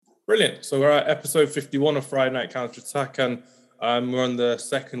Brilliant. So we're at episode 51 of Friday Night Counter Attack, and we're on the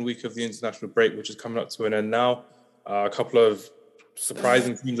second week of the international break, which is coming up to an end now. A couple of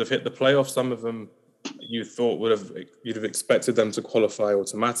surprising teams have hit the playoffs. Some of them you thought you'd have expected them to qualify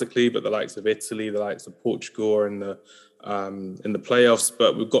automatically, but the likes of Italy, the likes of Portugal are in the playoffs.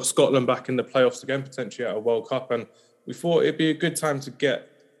 But we've got Scotland back in the playoffs again, potentially at a World Cup, and we thought it'd be a good time to get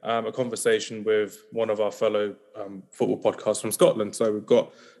a conversation with one of our fellow football podcasts from Scotland. So we've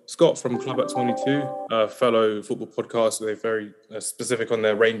got Scott from Club at 22, a fellow football podcast. They're very specific on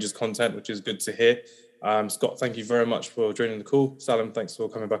their Rangers content, which is good to hear. Scott, thank you very much for joining the call. Salim, thanks for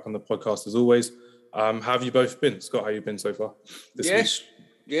coming back on the podcast as always. How have you both been? Scott, how have you been so far this week?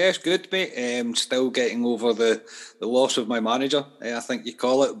 Yes, good, mate. Still getting over the loss of my manager, I think you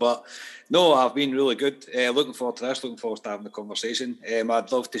call it. But no, I've been really good. Looking forward to this, looking forward to having the conversation.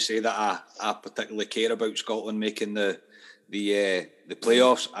 I'd love to say that I particularly care about Scotland making the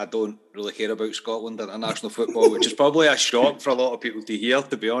playoffs. I don't really care about Scotland international football, which is probably a shock for a lot of people to hear,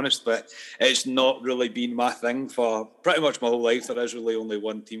 to be honest. But it's not really been my thing for pretty much my whole life. There is really only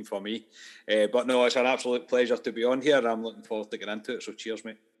one team for me. But no, it's an absolute pleasure to be on here. I'm looking forward to getting into it. So cheers,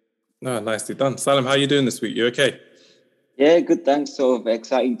 mate. No, nicely done. Salim, how are you doing this week? You okay? Yeah, good, thanks. So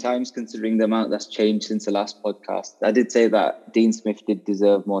exciting times considering the amount that's changed since the last podcast. I did say that Dean Smith did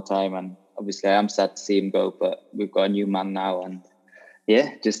deserve more time, and obviously I am sad to see him go, but we've got a new man now, and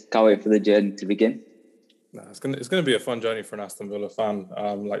yeah, just can't wait for the journey to begin. No, it's going to be a fun journey for an Aston Villa fan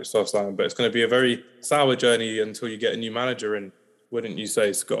like yourself, Simon, but it's going to be a very sour journey until you get a new manager in, wouldn't you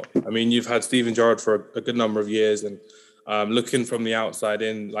say, Scott? I mean, you've had Steven Gerrard for a good number of years, and looking from the outside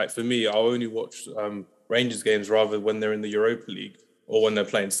in, like for me, I'll only watch Rangers games rather when they're in the Europa League or when they're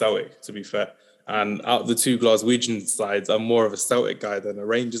playing Celtic, to be fair. And out of the two Glaswegian sides, I'm more of a Celtic guy than a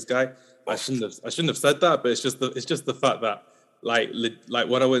Rangers guy. I shouldn't have said that, but it's just the fact that like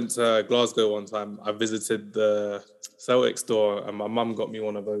when I went to Glasgow one time, I visited the Celtic store and my mum got me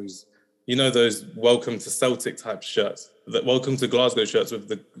one of those, you know, those welcome to Celtic type shirts, that welcome to Glasgow shirts with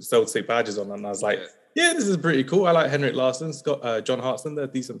the Celtic badges on, and I was like, yeah, this is pretty cool. I like Henrik Larsson, John Hartson, they're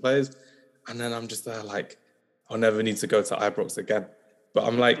decent players. And then I'm just there like, I'll never need to go to Ibrox again. But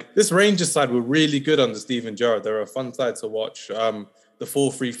I'm like, this Rangers side were really good under Steven Gerrard. They're a fun side to watch. The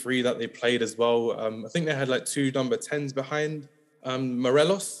 4-3-3 that they played as well. I think they had like two number 10s behind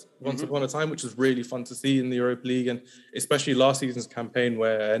Morelos once upon a time, which was really fun to see in the Europa League, and especially last season's campaign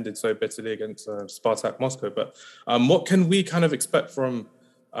where it ended so bitterly against Spartak Moscow. But what can we kind of expect from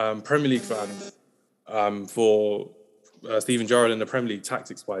Premier League fans for Steven Gerrard in the Premier League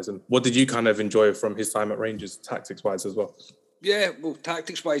tactics-wise? And what did you kind of enjoy from his time at Rangers tactics-wise as well? Yeah, well,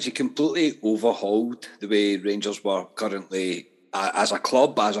 tactics-wise, he completely overhauled the way Rangers were currently as a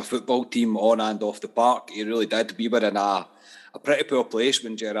club, as a football team, on and off the park. He really did. We were in a pretty poor place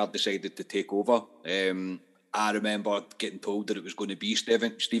when Gerrard decided to take over. I remember getting told that it was going to be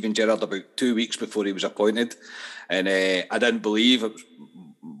Steven Gerrard about 2 weeks before he was appointed. And I didn't believe it.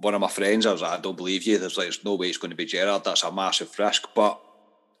 One of my friends, I was like, I don't believe you. There's no way it's going to be Gerrard. That's a massive risk. But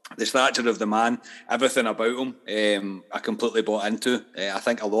the stature of the man, everything about him, I completely bought into. I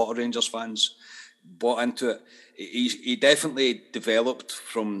think a lot of Rangers fans bought into it. He definitely developed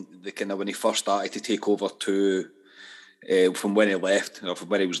from the kind of when he first started to take over to from when he left, or from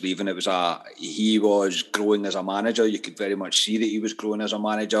when he was leaving. He was growing as a manager. You could very much see that he was growing as a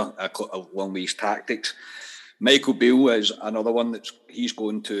manager along with his tactics. Michael Beale is another one he's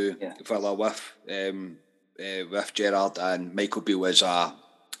going to Villa with Gerrard, and Michael Beale is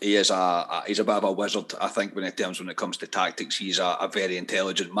he's a bit of a wizard, I think, when it comes to tactics. He's a very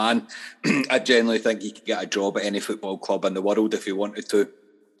intelligent man. I generally think he could get a job at any football club in the world if he wanted to.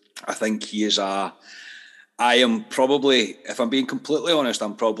 I think he is I am probably, if I'm being completely honest,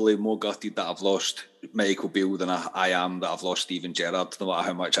 I'm probably more gutted that I've lost Michael Beale than I am that I've lost Steven Gerrard, no matter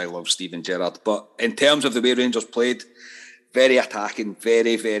how much I love Steven Gerrard. But in terms of the way Rangers played, very attacking,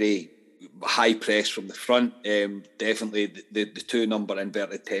 very, very high press from the front. Definitely the two number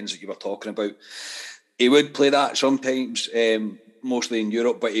inverted 10s that you were talking about. He would play that sometimes, mostly in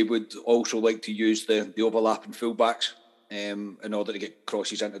Europe, but he would also like to use the overlapping fullbacks in order to get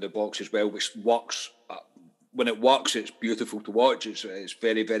crosses into the box as well, which works. When it works, it's beautiful to watch. It's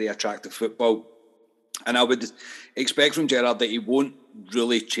very, very attractive football. And I would expect from Gerrard that he won't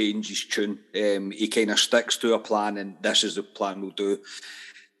really change his tune. He kind of sticks to a plan, and this is the plan we'll do.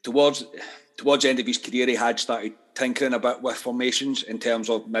 Towards the end of his career, he had started tinkering a bit with formations in terms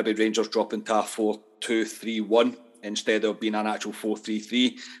of maybe Rangers dropping to a 4-2-3-1 instead of being an actual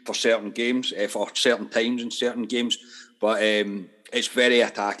 4-3-3 for certain games, for certain times in certain games. But it's very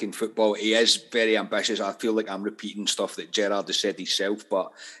attacking football. He is very ambitious. I feel like I'm repeating stuff that Gerrard has said himself,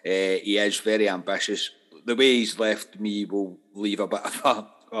 but he is very ambitious. The way he's left me will leave a bit of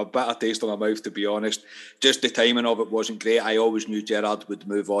a bitter taste in my mouth, to be honest. Just the timing of it wasn't great. I always knew Gerrard would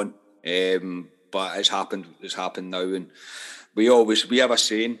move on, but it's happened. It's happened now, and we have a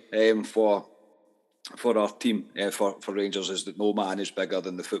saying for our team, for Rangers, is that no man is bigger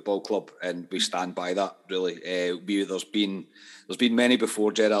than the football club, and we stand by that. Really, there's been many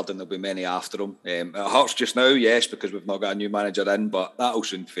before Gerrard, and there'll be many after him. It hurts just now, yes, because we've not got a new manager in, but that'll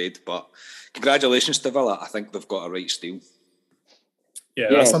soon fade. But congratulations to Villa. I think they've got a right steal. Yeah,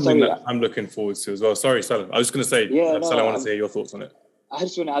 that's something that I'm looking forward to as well. Sorry, Salim. I was going to say, Salim, I want to hear your thoughts on it. I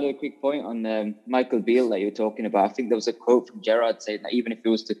just want to add a quick point on Michael Beale that you were talking about. I think there was a quote from Gerrard saying that even if he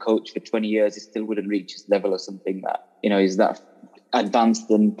was to coach for 20 years, he still wouldn't reach his level or something that, is that advanced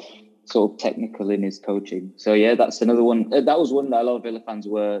and sort of technical in his coaching. So, yeah, that's another one. That was one that a lot of Villa fans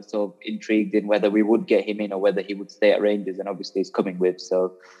were sort of intrigued in, whether we would get him in or whether he would stay at Rangers. And obviously he's coming with,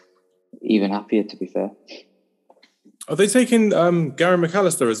 so even happier, to be fair. Are they taking Gary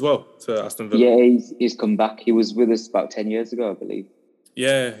McAllister as well to Aston Villa? Yeah, he's come back. He was with us about 10 years ago, I believe.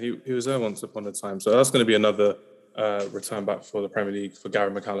 Yeah, he was there once upon a time. So that's going to be another return back for the Premier League for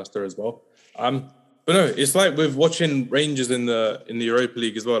Gary McAllister as well. But no, it's like with watching Rangers in the Europa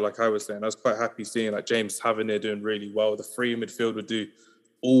League as well, like I was saying. I was quite happy seeing like James Tavernier doing really well. The three in midfield would do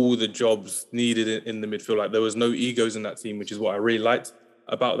all the jobs needed in the midfield. Like there was no egos in that team, which is what I really liked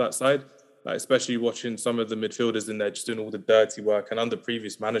about that side. Like especially watching some of the midfielders in there just doing all the dirty work. And under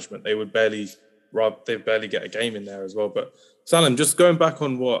previous management, they would barely get a game in there as well. But Salim, just going back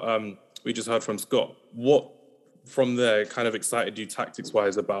on what we just heard from Scott, what from there kind of excited you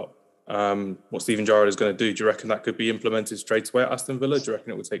tactics-wise about what Steven Gerrard is going to do? Do you reckon that could be implemented straight away at Aston Villa? Do you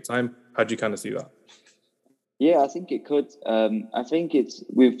reckon it would take time? How do you kind of see that? Yeah, I think it could. I think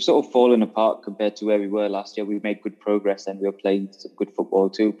we've sort of fallen apart compared to where we were last year. We've made good progress and we were playing some good football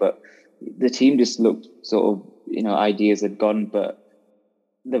too, but the team just looked sort of, ideas had gone, but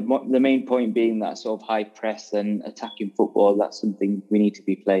the main point being that sort of high press and attacking football, that's something we need to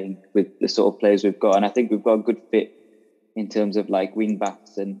be playing with the sort of players we've got. And I think we've got a good fit in terms of like wing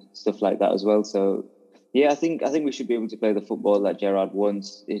backs and stuff like that as well. So yeah, I think we should be able to play the football that Gerrard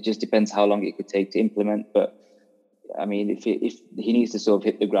wants. It just depends how long it could take to implement. But I mean, if he needs to sort of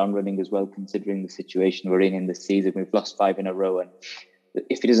hit the ground running as well, considering the situation we're in this season, we've lost 5 in a row, and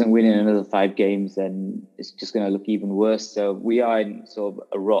if he doesn't win in another 5 games, then it's just going to look even worse. So we are in sort of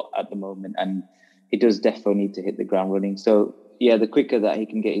a rot at the moment, and he does definitely need to hit the ground running. So yeah, the quicker that he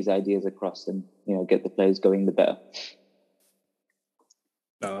can get his ideas across and get the players going, the better.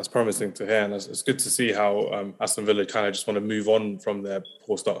 No, that's promising to hear, and it's good to see how Aston Villa kind of just want to move on from their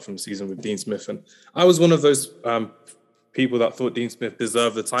poor start from the season with Dean Smith. And I was one of those people that thought Dean Smith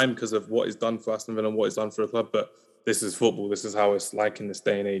deserved the time because of what he's done for Aston Villa and what he's done for the club, but this is football. This is how it's like in this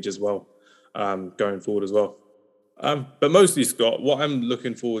day and age as well, going forward as well. But mostly, Scott, what I'm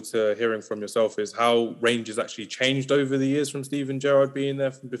looking forward to hearing from yourself is how Rangers actually changed over the years from Steven Gerrard being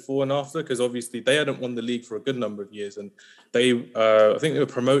there from before and after, because obviously they hadn't won the league for a good number of years. And they, I think they were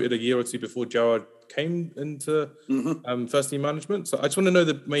promoted a year or two before Gerrard came into first team management. So I just want to know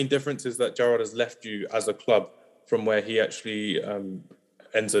the main differences that Gerrard has left you as a club from where he actually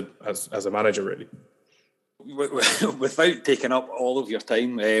entered as a manager, really. Without taking up all of your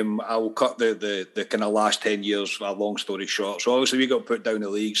time, I'll cut the kind of last 10 years, a long story short. So obviously we got put down the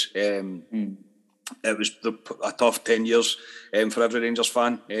leagues. It was a tough 10 years for every Rangers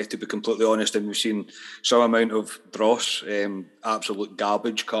fan, to be completely honest. And we've seen some amount of dross, absolute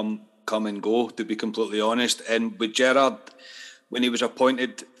garbage come and go, to be completely honest. And with Gerrard, when he was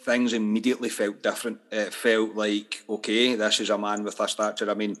appointed, things immediately felt different. It felt like, okay, this is a man with a stature.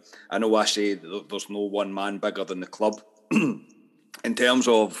 I mean, I know I say there's no one man bigger than the club. In terms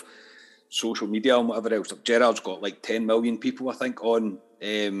of social media and whatever else, Gerrard's got like 10 million people, I think, on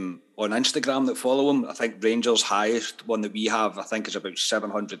Instagram that follow him. I think Rangers' highest one that we have, I think, is about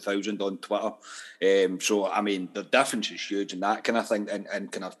 700,000 on Twitter. So, I mean, the difference is huge in that kind of thing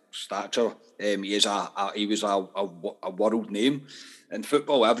and kind of stature. He was a world name. In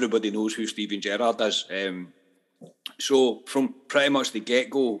football, everybody knows who Steven Gerrard is. So from pretty much the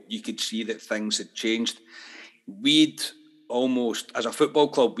get-go, you could see that things had changed. We'd almost, as a football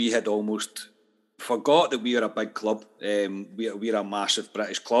club, we had almost forgot that we were a big club. We're a massive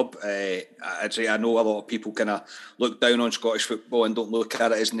British club. I'd say I know a lot of people kind of look down on Scottish football and don't look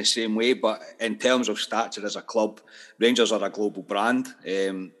at it in the same way, but in terms of stature as a club, Rangers are a global brand.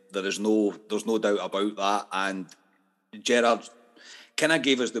 There's no doubt about that. And Gerrard kind of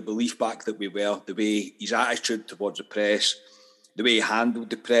gave us the belief back that we were, the way his attitude towards the press, the way he handled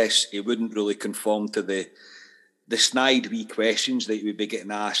the press, he wouldn't really conform to the snide wee questions that he would be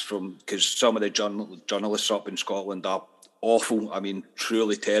getting asked from, because some of the journalists up in Scotland are awful. I mean,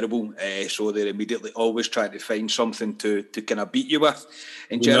 truly terrible. So they're immediately always trying to find something to kind of beat you with.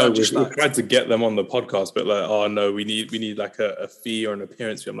 And Gerrard we've tried to get them on the podcast, but like, oh no, we need like a fee or an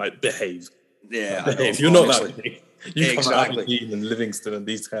appearance fee. I'm like, behave. Yeah, behave. I know, You're honestly. not that big. You come out of Aberdeen and Livingston and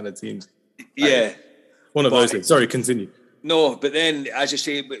these kind of teams. Yeah. One of those things. Sorry, continue. No, but then, as you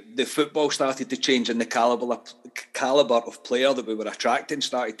say, the football started to change, and the calibre of player that we were attracting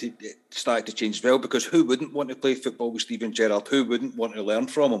started to change as well, because who wouldn't want to play football with Steven Gerrard? Who wouldn't want to learn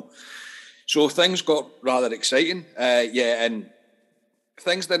from him? So things got rather exciting. And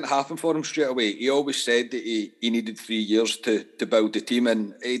things didn't happen for him straight away. He always said that he needed 3 years to build the team,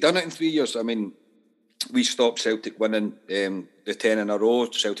 and he done it in 3 years. I mean, we stopped Celtic winning the 10 in a row.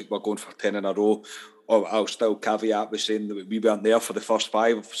 Celtic were going for 10 in a row. I'll still caveat with saying that we weren't there for the first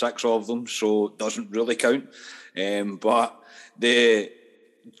 5 or 6 of them, so it doesn't really count. But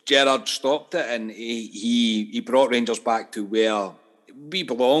Gerrard stopped it, and he brought Rangers back to where we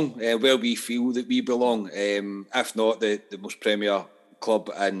belong, where we feel that we belong. If not the most premier club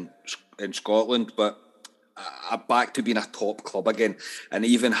in Scotland, but back to being a top club again, and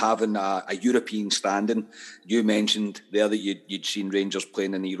even having a European standing. You mentioned there that you'd seen Rangers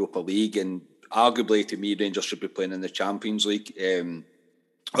playing in the Europa League, and arguably, to me, Rangers should be playing in the Champions League,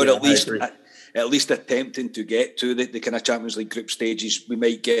 or at least attempting to get to the kind of Champions League group stages. We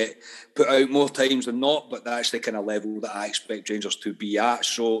might get put out more times than not, but that's the kind of level that I expect Rangers to be at.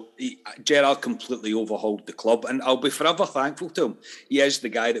 So Gerrard completely overhauled the club, and I'll be forever thankful to him. He is the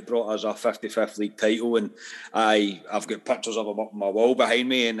guy that brought us our 55th league title, and I've got pictures of him up on my wall behind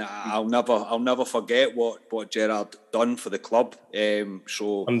me, and I'll never forget what Gerrard done for the club.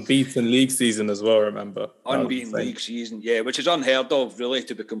 So unbeaten league season as well, remember? Unbeaten league season, yeah, which is unheard of, really,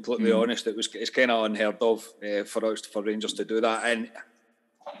 to be completely honest. It's kind of unheard of for Rangers to do that, and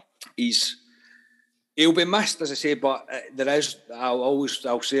he'll be missed, as I say. But I'll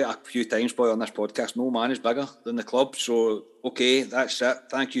say it a few times, boy, on this podcast. No man is bigger than the club. So okay, that's it.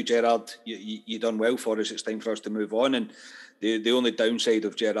 Thank you, Gerrard. You done well for us. It's time for us to move on. And the only downside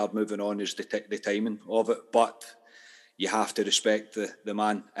of Gerrard moving on is the timing of it, but you have to respect the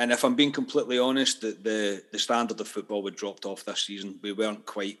man. And if I'm being completely honest, the standard of football we dropped off this season. We weren't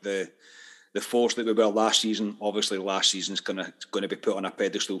quite the force that we were last season. Obviously, last season's going to be put on a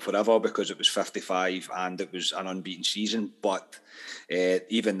pedestal forever because it was 55 and it was an unbeaten season. But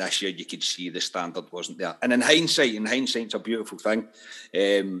even this year, you could see the standard wasn't there. And in hindsight's a beautiful thing.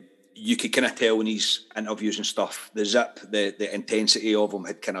 You could kind of tell in his interviews and stuff, the zip, the intensity of him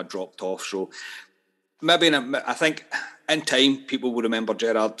had kind of dropped off. So maybe, I think in time, people will remember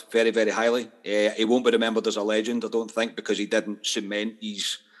Gerrard very, very highly. He won't be remembered as a legend, I don't think, because he didn't cement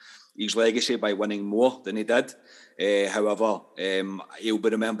his legacy by winning more than he did. However, he'll be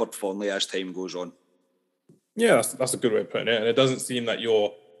remembered fondly as time goes on. Yeah, that's a good way of putting it. And it doesn't seem that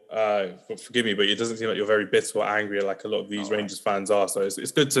you're, forgive me, but it doesn't seem like you're very bitter or angry like a lot of these Rangers fans are. So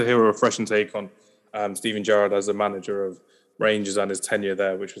it's good to hear a refreshing take on Steven Gerrard as a manager of Rangers and his tenure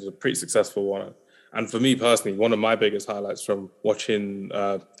there, which was a pretty successful one. And for me personally, one of my biggest highlights from watching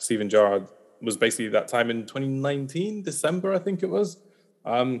Steven Gerrard was basically that time in 2019, December, I think it was,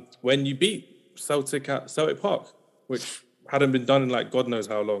 when you beat Celtic at Celtic Park, which hadn't been done in like God knows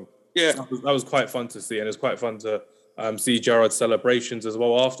how long. Yeah, that was quite fun to see, and it was quite fun to see Gerrard's celebrations as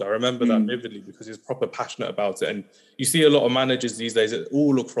well after. I remember that vividly because he's proper passionate about it. And you see a lot of managers these days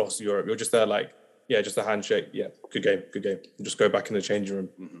all across Europe. You're just there like, yeah, just a handshake. Yeah, good game. And just go back in the changing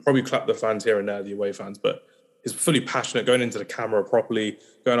room. Probably clap the fans here and there, the away fans, but he's fully passionate, going into the camera properly,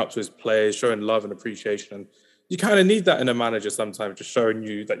 going up to his players, showing love and appreciation. And you kind of need that in a manager sometimes, just showing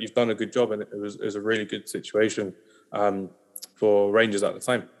you that you've done a good job. And it was a really good situation for Rangers at the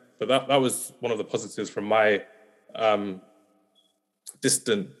time. But that was one of the positives from my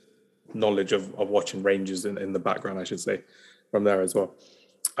distant knowledge of watching Rangers in the background, I should say, from there as well.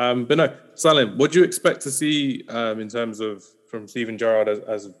 But no, Salim, what do you expect to see in terms of from Steven Gerrard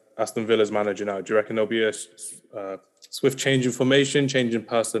as Aston Villa's manager now? Do you reckon there'll be a swift change in formation, change in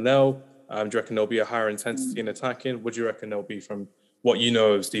personnel? Do you reckon there'll be a higher intensity in attacking? What do you reckon there'll be from what you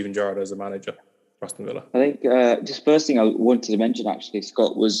know of Steven Gerrard as a manager for Aston Villa? I think just first thing I wanted to mention, actually,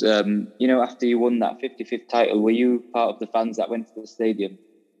 Scott, was, after you won that 55th title, were you part of the fans that went to the stadium?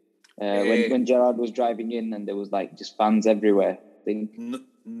 When Gerrard was driving in and there was like just fans everywhere, I think.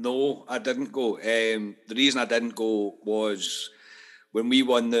 No, I didn't go. The reason I didn't go was when we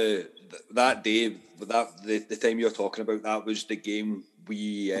won that day, the time you're talking about, that was the game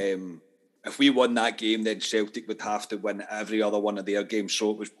we if we won that game, then Celtic would have to win every other one of their games.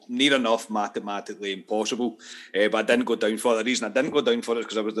 So it was near enough mathematically impossible. But I didn't go down for it. The reason I didn't go down for it is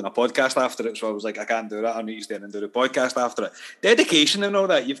because I was doing a podcast after it. So I was like, I can't do that. I need to stay and do the podcast after it. Dedication and all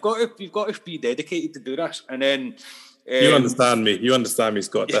that. You've got to be dedicated to do this. And then you understand me. You understand me,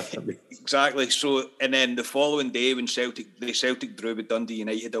 Scott. Definitely. Exactly. So, and then the following day, when Celtic drew with Dundee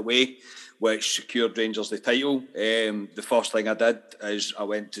United away, which secured Rangers the title, the first thing I did is I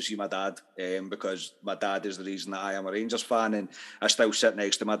went to see my dad, because my dad is the reason that I am a Rangers fan, and I still sit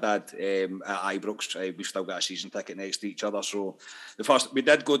next to my dad at Ibrox. We've still got a season ticket next to each other. So we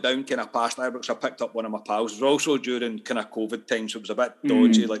did go down kind of past Ibrox. I picked up one of my pals. It was also during kind of COVID time, so it was a bit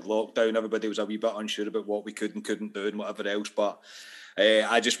dodgy, like lockdown. Everybody was a wee bit unsure about what we could and couldn't do and whatever else, but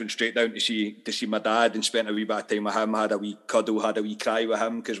I just went straight down to see my dad and spent a wee bit of time with him, had a wee cuddle, had a wee cry with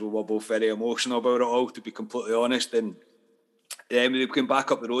him, because we were both very emotional about it all, to be completely honest. And then we came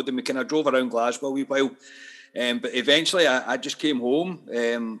back up the road and we kind of drove around Glasgow a wee while. But eventually I just came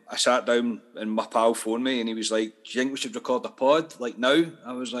home. I sat down and my pal phoned me and he was like, do you think we should record a pod like now?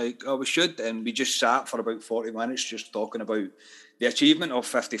 I was like, oh, we should. And we just sat for about 40 minutes just talking about the achievement of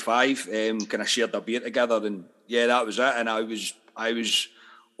 55, kind of shared a beer together, and yeah, that was it. And I was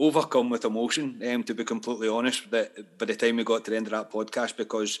overcome with emotion, to be completely honest, that by the time we got to the end of that podcast,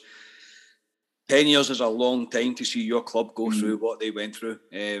 because 10 years is a long time to see your club go through what they went through.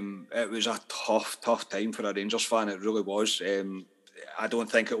 It was a tough time for a Rangers fan. It really was. I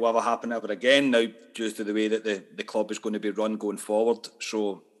don't think it will ever happen ever again now, due to the way that the club is going to be run going forward.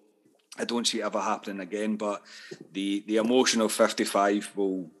 So I don't see it ever happening again. But the emotion of 55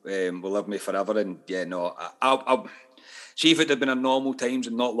 will live me forever. And yeah, no, I'll see if it had been a normal times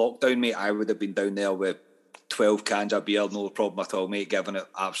and not lockdown, mate, I would have been down there with 12 cans of beer, no problem at all, mate, giving it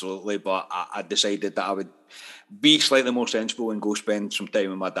absolutely. But I decided that I would be slightly more sensible and go spend some time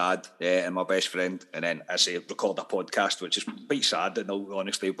with my dad and my best friend, and then I say record a podcast, which is quite sad in all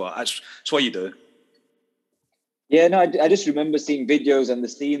honesty, but that's what you do. Yeah, no, I just remember seeing videos and the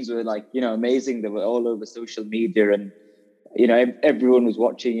scenes were like, amazing. They were all over social media, and everyone was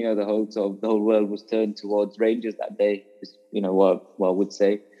watching. The whole world was turned towards Rangers that day. What I would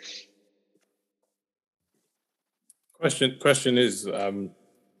say. Question is,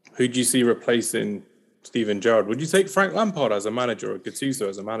 who do you see replacing Steven Gerrard? Would you take Frank Lampard as a manager or Gattuso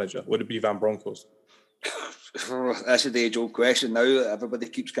as a manager? Would it be Van Bronckhorst? That's the age-old question now that everybody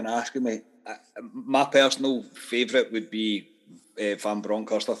keeps kind of asking me. My personal favourite would be Van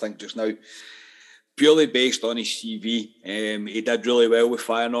Bronckhorst, I think, just now. Purely based on his CV. He did really well with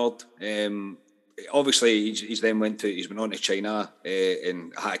Feyenoord. Obviously, he's been on to China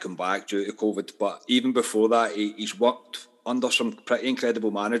and had to come back due to COVID. But even before that, he's worked under some pretty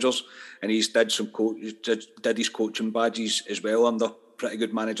incredible managers, and he's did his coaching badges as well under pretty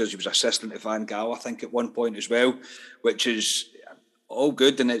good managers. He was assistant to Van Gaal, I think, at one point as well, which is all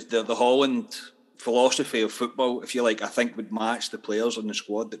good. And it's the Holland philosophy of football, if you like, I think would match the players on the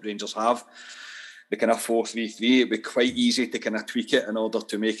squad that Rangers have. The kind of 4-3-3, it'd be quite easy to kind of tweak it in order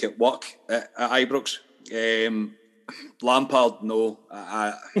to make it work at Ibrox. Lampard, no.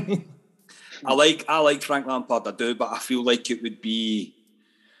 I like Frank Lampard, I do, but I feel like it would be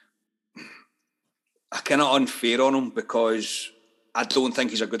kind of unfair on him, because I don't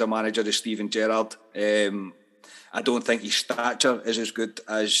think he's as good a manager as Steven Gerrard. I don't think his stature is as good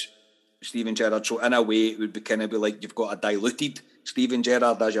as Steven Gerrard. So in a way, it would be like you've got a diluted Steven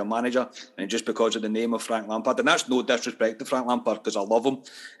Gerrard as your manager, and just because of the name of Frank Lampard, and that's no disrespect to Frank Lampard, because I love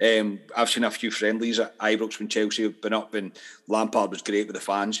him. I've seen a few friendlies at Ibrox when Chelsea have been up, and Lampard was great with the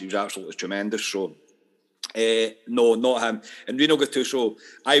fans. He was absolutely tremendous. So no, not him. And Rino Gattuso,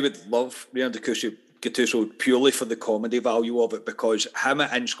 I would love Rino Gattuso purely for the comedy value of it, because him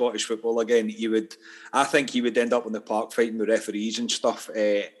in Scottish football again, I think he would end up on the park fighting with referees and stuff.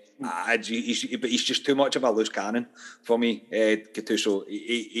 But he's just too much of a loose cannon for me, Gattuso.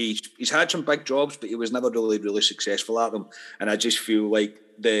 He's had some big jobs, but he was never really successful at them. And I just feel like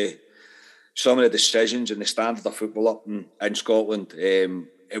some of the decisions and the standard of football up in Scotland,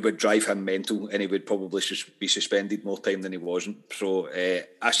 it would drive him mental, and he would probably be suspended more time than he wasn't. So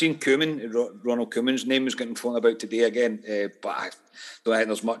I seen Ronald Koeman's name was getting thrown about today again, but I don't think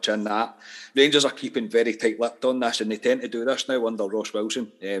there's much in that. Rangers are keeping very tight-lipped on this, and they tend to do this now under Ross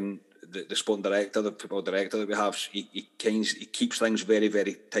Wilson, the sporting director, the football director that we have. He keeps things very,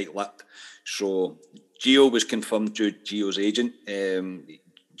 very tight-lipped. So Gio was confirmed due Gio's agent.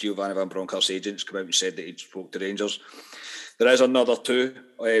 Giovanni Van Bronckhorst's agents come out and said that he'd spoke to Rangers. There is another two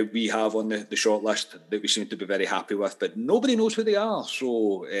we have on the short list that we seem to be very happy with, but nobody knows who they are,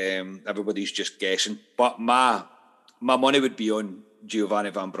 so everybody's just guessing. But my money would be on Giovanni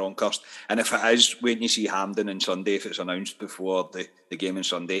Van Bronckhorst. And if it is, wait and you see Hampden on Sunday, if it's announced before the game on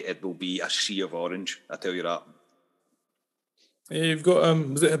Sunday, it will be a sea of orange, I tell you that. Yeah, you've got,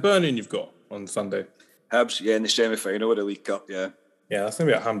 was it Hibernian you've got on Sunday? Hibs, yeah, in the semi-final of the League Cup, yeah. Yeah, that's going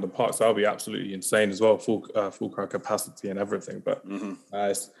to be at Hampden Park, so that'll be absolutely insane as well, full crowd capacity and everything. But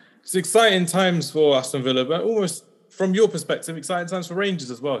it's exciting times for Aston Villa, but almost from your perspective, exciting times for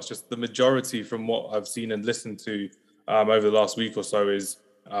Rangers as well. It's just the majority from what I've seen and listened to over the last week or so is,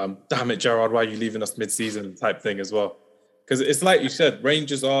 damn it, Gerrard, why are you leaving us mid-season type thing as well. Because it's like you said,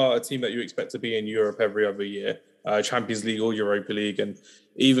 Rangers are a team that you expect to be in Europe every other year, Champions League or Europa League. And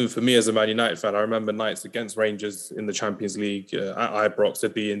even for me as a Man United fan, I remember nights against Rangers in the Champions League at Ibrox.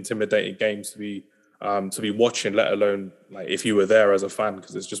 It'd be intimidating games to be watching, let alone like if you were there as a fan,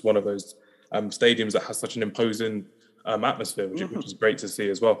 because it's just one of those stadiums that has such an imposing atmosphere, which is great to see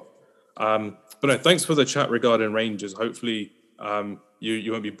as well. But no, thanks for the chat regarding Rangers. Hopefully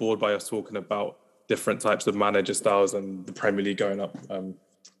you won't be bored by us talking about different types of manager styles and the Premier League going up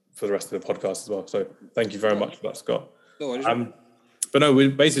for the rest of the podcast as well. So thank you very much for that, Scott. But no, we're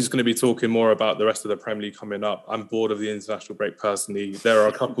basically just going to be talking more about the rest of the Premier League coming up. I'm bored of the international break personally. There are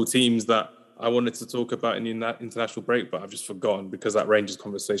a couple teams that I wanted to talk about in the international break, but I've just forgotten because that Rangers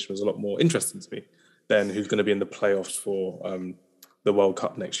conversation was a lot more interesting to me than who's going to be in the playoffs for the World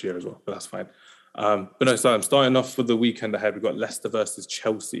Cup next year as well. But that's fine. But no, so I'm starting off for the weekend ahead. We've got Leicester versus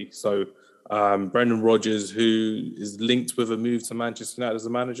Chelsea. So Brendan Rodgers, who is linked with a move to Manchester United as a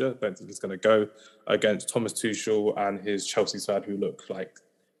manager, don't think he's going to go against Thomas Tuchel and his Chelsea side, who look like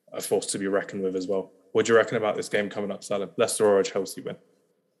a force to be reckoned with as well. What do you reckon about this game coming up, Salim? Leicester or a Chelsea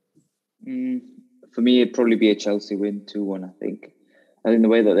win? For me, it'd probably be a Chelsea win, 2-1, I think. I think the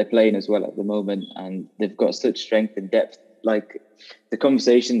way that they're playing as well at the moment, and they've got such strength and depth. Like the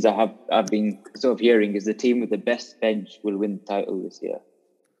conversations I've been sort of hearing is the team with the best bench will win the title this year.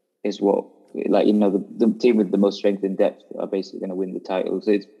 Is what, like, you know, the team with the most strength and depth are basically going to win the title.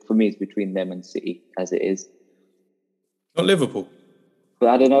 So for me, it's between them and City as it is. Not Liverpool. But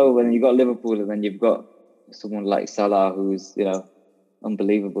I don't know, when you've got Liverpool and then you've got someone like Salah, who's, you know,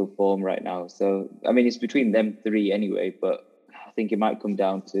 unbelievable form right now. So, I mean, it's between them three anyway, but I think it might come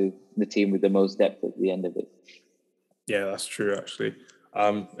down to the team with the most depth at the end of it. Yeah, that's true, actually.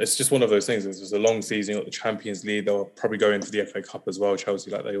 It's just one of those things. It's a long season. You've got the Champions League. They'll probably go in for the FA Cup as well,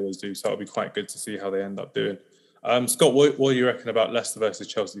 Chelsea, like they always do. So it'll be quite good to see how they end up doing. Scott, what do you reckon about Leicester versus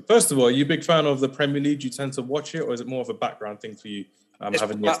Chelsea? First of all, are you a big fan of the Premier League? Do you tend to watch it, or is it more of a background thing for you? Yeah,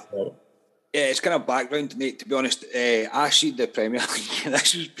 it's kind of background, mate, to be honest. I see the Premier League,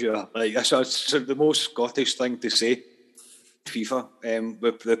 this is pure, like, that's the most Scottish thing to say, FIFA,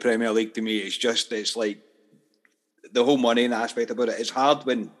 with the Premier League to me. It's like, the whole money and aspect about it. It's hard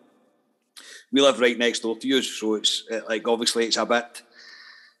when we live right next door to you, so it's like, obviously it's a bit,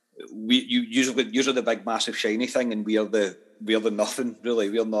 you're the big massive shiny thing, and we're the nothing really.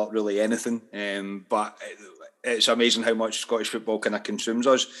 We're not really anything. But it's amazing how much Scottish football kind of consumes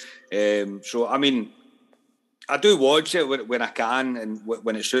us. So I mean, I do watch it when I can, and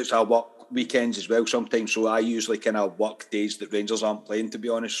when it suits. I work weekends as well sometimes, so I usually kind of work days that Rangers aren't playing, to be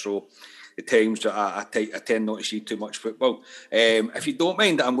honest. So the times that I tend not to see too much football. If you don't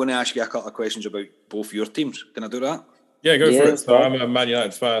mind, I'm going to ask you a couple of questions about both your teams. Can I do that? Yeah, go for it. So I'm a Man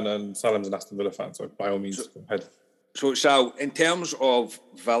United fan and Salim's an Aston Villa fan, so by all means, go ahead. So, Sal, in terms of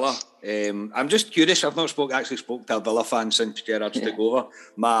Villa, I'm just curious. I've not actually spoke to a Villa fan since Gerrard's took over.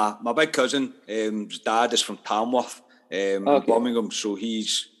 My big cousin, his dad is from Tamworth, Birmingham, so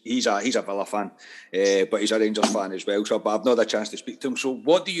he's a Villa fan, but he's a Rangers fan as well. So, but I've not had a chance to speak to him. So,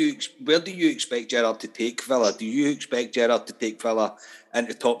 where do you expect Gerrard to take Villa? Do you expect Gerrard to take Villa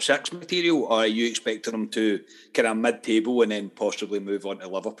into top six material, or are you expecting them to kind of mid-table and then possibly move on to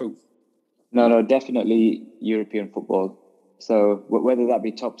Liverpool? No, definitely European football. So whether that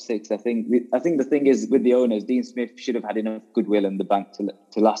be top six, I think the thing is with the owners, Dean Smith should have had enough goodwill in the bank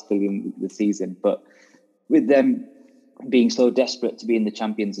to last till the season. But with them being so desperate to be in the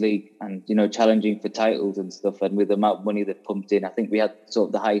Champions League and, you know, challenging for titles and stuff, and with the amount of money they've pumped in, I think we had sort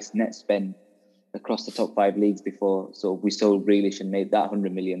of the highest net spend across the top 5 leagues before. So we sold Grealish and made that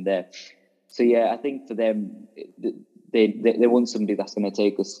 100 million there. So yeah, I think for them, They want somebody that's going to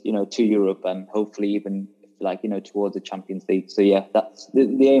take us, you know, to Europe and hopefully even, like, you know, towards the Champions League. So yeah, that's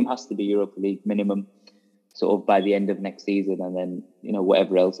the aim has to be Europa League minimum, sort of by the end of next season, and then, you know,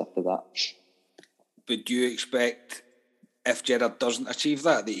 whatever else after that. But do you expect, if Gerrard doesn't achieve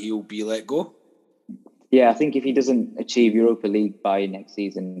that he'll be let go? Yeah, I think if he doesn't achieve Europa League by next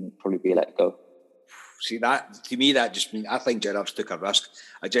season, he'll probably be let go. See, that to me, that just means I think Gerrard's took a risk.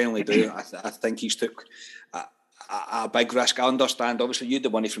 I genuinely do. I think he's took a big risk. I understand, obviously, you had the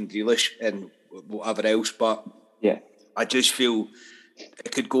money from Grealish and whatever else, but yeah, I just feel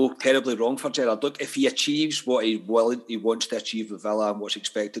it could go terribly wrong for Gerrard. Look, if he achieves what he wants to achieve with Villa and what's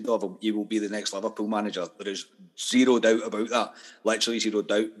expected of him, he will be the next Liverpool manager. There is zero doubt about that, literally zero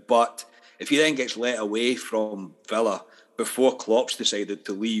doubt. But if he then gets let away from Villa before Klopp's decided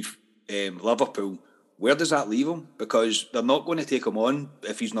to leave Liverpool, where does that leave him? Because they're not going to take him on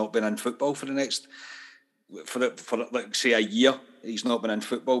if he's not been in football for the next, for like say a year. He's not been in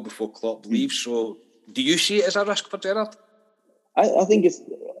football before Klopp leaves. So do you see it as a risk for Gerrard? I think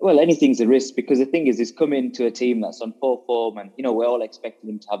anything's a risk, because the thing is, he's come into a team that's on poor form, and we're all expecting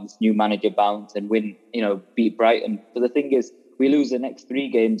him to have this new manager bounce and win, beat Brighton. But the thing is, we lose the next 3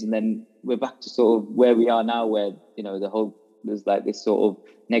 games, and then we're back to sort of where we are now, where there's like this sort of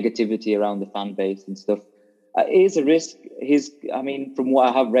negativity around the fan base and stuff. It is a risk. From what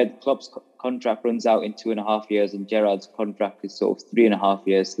I have read, Klopp's contract runs out in 2.5 years, and Gerrard's contract is sort of 3.5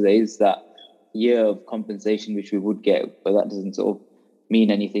 years. So there is that year of compensation which we would get, but that doesn't sort of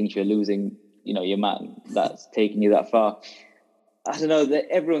mean anything if you're losing, your man that's taken you that far. I don't know, that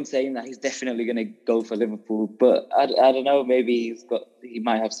everyone's saying that he's definitely going to go for Liverpool, but I don't know, maybe he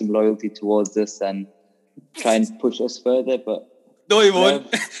might have some loyalty towards us and try and push us further, but no, he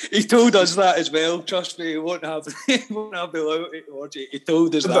won't. He told us that as well. Trust me, he won't have the loyalty towards you. He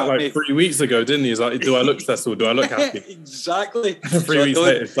told us that. Like 3 weeks ago, didn't he? He's like, do I look Cecil? Do I look happy? Exactly. 3 weeks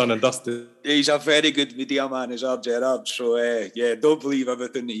later, it's done and dusted. He's a very good media man, is our Gerrard. So, don't believe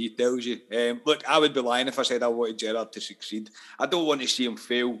everything that he tells you. Look, I would be lying if I said I wanted Gerrard to succeed. I don't want to see him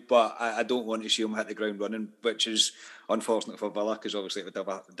fail, but I don't want to see him hit the ground running, which is unfortunate for Villa, because obviously it would have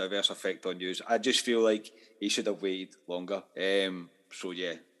a diverse effect on you. I just feel like he should have waited longer.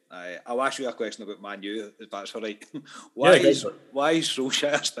 I'll ask you a question about Man U, if that's all right. Why is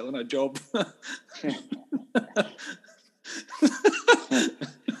Solskjaer still in a job?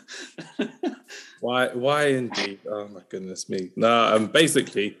 Why indeed? Oh my goodness me! No,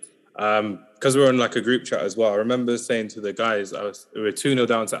 basically, because we're on like a group chat as well. I remember saying to the guys, we were 2-0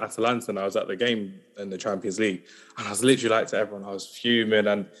 down to Atalanta, and I was at the game in the Champions League, and I was literally like to everyone, I was fuming,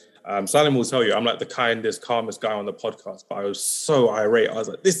 and Salim will tell you, I'm like the kindest, calmest guy on the podcast, but I was so irate. I was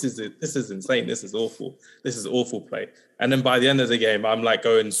like, this is insane. This is awful. This is awful play. And then by the end of the game, I'm like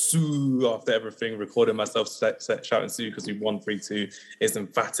going Sue after everything, recording myself shouting Sue because we won 3-2. It's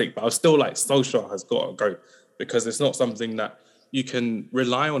emphatic, but I was still like, Solskjaer has got to go, because it's not something that you can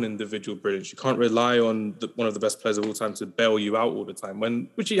rely on individual brilliance. You can't rely on one of the best players of all time to bail you out all the time,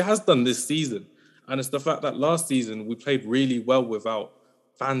 which he has done this season. And it's the fact that last season we played really well without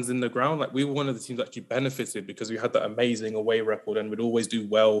fans in the ground. Like, we were one of the teams that actually benefited because we had that amazing away record, and we'd always do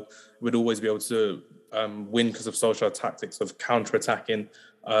well. We'd always be able to win because of Solskjaer tactics of counter-attacking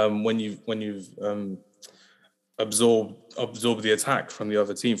when you've absorbed the attack from the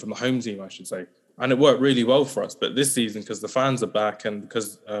other team, from the home team, I should say. And it worked really well for us. But this season, because the fans are back and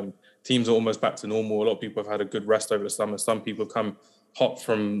because teams are almost back to normal, a lot of people have had a good rest over the summer. Some people come hot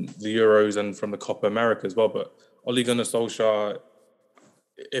from the Euros and from the Copa America as well. But Ole Gunnar Solskjaer,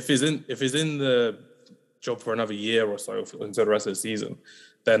 if he's in the job for another year or so until the rest of the season,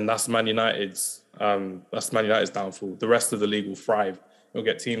 then that's Man United's downfall. The rest of the league will thrive. You'll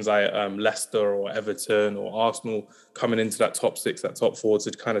get teams like Leicester or Everton or Arsenal coming into that top 6, that top 4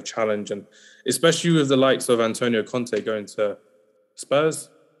 to kind of challenge. And especially with the likes of Antonio Conte going to Spurs,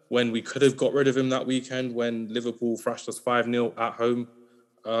 when we could have got rid of him that weekend, when Liverpool thrashed us 5-0 at home.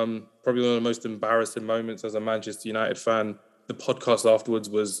 Probably one of the most embarrassing moments as a Manchester United fan. The podcast afterwards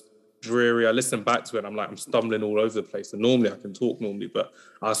was dreary. I listened back to it and I'm stumbling all over the place. And normally I can talk normally, but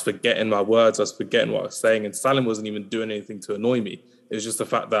I was forgetting my words. I was forgetting what I was saying. And Salim wasn't even doing anything to annoy me. It was just the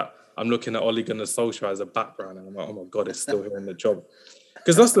fact that I'm looking at Ole Gunnar Solskjaer as a background, and I'm like, oh my God, it's still here in the job.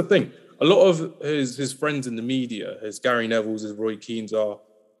 Because that's the thing. A lot of his friends in the media, his Gary Nevilles, his Roy Keanes, are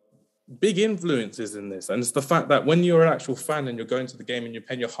big influences in this. And it's the fact that when you're an actual fan and you're going to the game and you're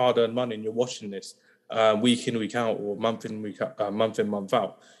paying your hard-earned money and you're watching this week in, week out, or month in, month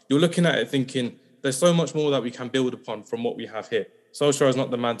out, you're looking at it thinking, there's so much more that we can build upon from what we have here. Solskjaer is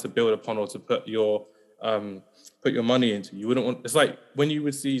not the man to build upon or to put your money into. You wouldn't want. It's like when you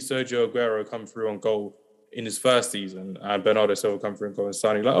would see Sergio Aguero come through on goal in his first season and Bernardo Silva come through and goal and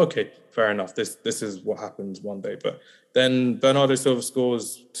signing. Like, okay, fair enough. This is what happens one day. But then Bernardo Silva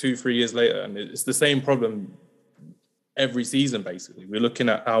scores 2-3 years later, and it's the same problem every season. Basically, we're looking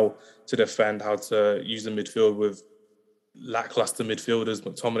at how to defend, how to use the midfield with lackluster midfielders.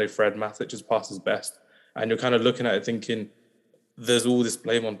 McTominay, Fred, Matic just passes best, and you're kind of looking at it thinking, there's all this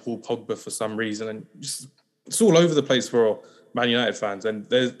blame on Paul Pogba for some reason, and just, it's all over the place for Man United fans, and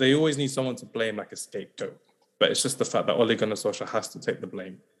they always need someone to blame, like a scapegoat. But it's just the fact that Ole Gunnar Solskjaer has to take the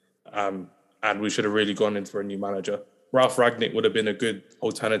blame. And we should have really gone in for a new manager. Ralf Rangnick would have been a good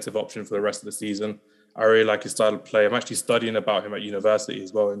alternative option for the rest of the season. I really like his style of play. I'm actually studying about him at university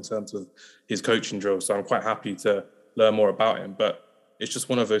as well in terms of his coaching drills. So I'm quite happy to learn more about him. But it's just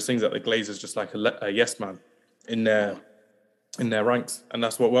one of those things that the Glazers just like a yes man in their ranks. And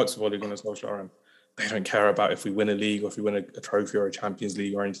that's what works with Ole Gunnar Solskjaer. And they don't care about if we win a league or if we win a trophy or a Champions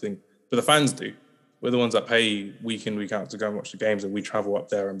League or anything. But the fans do. We're the ones that pay week in, week out to go and watch the games, and we travel up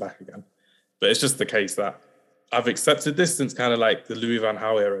there and back again. But it's just the case that I've accepted this since kind of like the Louis van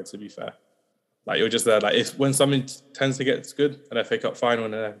Gaal era, to be fair. Like, you're just there, like, if when something tends to get good, an FA Cup final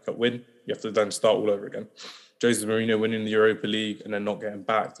and an FA Cup win, you have to then start all over again. Jose Mourinho winning the Europa League and then not getting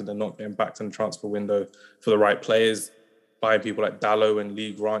backed, and then not getting backed in the transfer window for the right players, buying people like Dalot and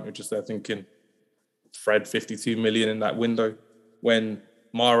Lee Grant, you're just there thinking, Fred, 52 million in that window. When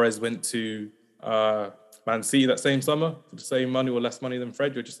Mahrez went to Man City that same summer for the same money or less money than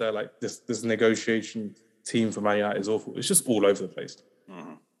Fred, you're just there like, this negotiation team for Man United is awful. It's just all over the place.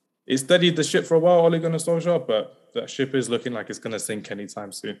 Mm-hmm. It steadied the ship for a while, Ole Gunnar Solskjaer, but that ship is looking like it's going to sink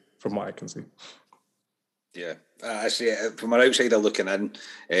anytime soon, from what I can see. Yeah, I see it from an outsider looking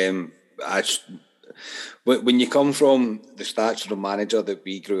in. When you come from the stature of manager that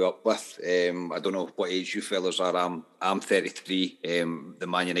we grew up with, I don't know what age you fellas are. I'm 33. The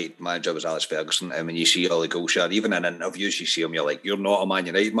Man United manager was Alex Ferguson. And when you see Ole Solskjaer, even in interviews, you see him, you're like, you're not a Man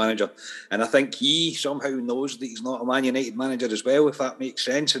United manager. And I think he somehow knows that he's not a Man United manager as well, if that makes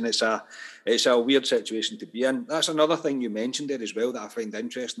sense. And it's a weird situation to be in. That's another thing you mentioned there as well that I find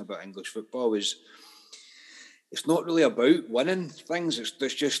interesting about English football is it's not really about winning things.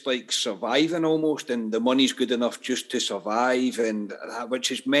 It's just like surviving almost, and the money's good enough just to survive, and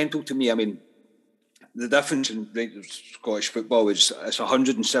which is mental to me. I mean, the difference in Scottish football is it's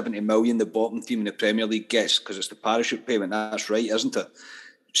 170 million the bottom team in the Premier League gets because it's the parachute payment. That's right, isn't it?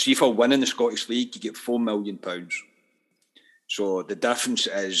 See, for winning the Scottish League, you get £4 million. So the difference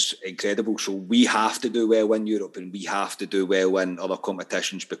is incredible. So we have to do well in Europe, and we have to do well in other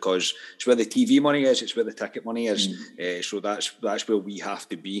competitions because it's where the TV money is, it's where the ticket money is. So that's where we have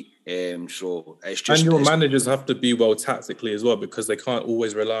to be. So it's just. And your managers have to be well tactically as well, because they can't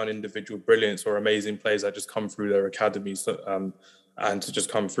always rely on individual brilliance or amazing players that just come through their academies and to just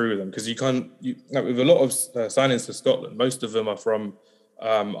come through them. Because like with a lot of signings to Scotland, most of them are from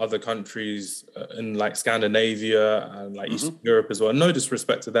other countries in like Scandinavia and like Eastern Europe as well. No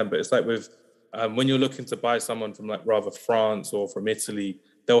disrespect to them, but it's like with when you're looking to buy someone from like rather France or from Italy,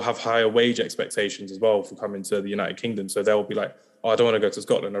 they'll have higher wage expectations as well for coming to the United Kingdom. So they'll be like, oh, I don't want to go to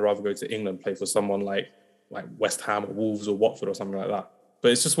Scotland. I'd rather go to England, play for someone like West Ham or Wolves or Watford or something like that.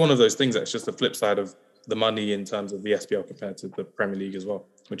 But it's just one of those things that's just the flip side of the money in terms of the SPL compared to the Premier League as well,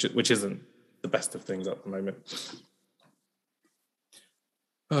 which isn't the best of things at the moment.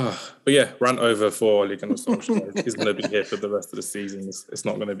 But yeah, rant over for Ole Gunnar Solskjaer. He's going to be here for the rest of the season. It's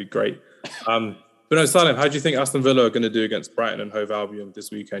not going to be great. But no, Salim, how do you think Aston Villa are going to do against Brighton and Hove Albion this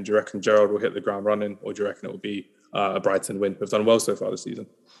weekend? Do you reckon Gerrard will hit the ground running, or do you reckon it will be a Brighton win? We've done well so far this season.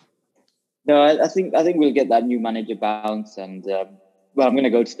 No, I think we'll get that new manager bounce, and I'm going to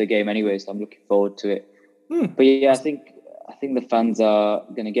go to the game anyway, so I'm looking forward to it. But yeah, I think the fans are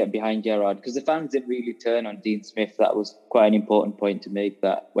going to get behind Gerrard, because the fans didn't really turn on Dean Smith. That was quite an important point to make,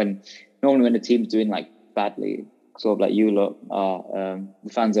 that normally when the team's doing like badly, sort of like you lot are,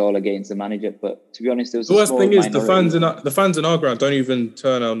 the fans are all against the manager. But to be honest, there was the worst thing is the fans in our ground don't even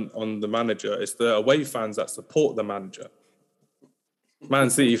turn on the manager. It's the away fans that support the manager.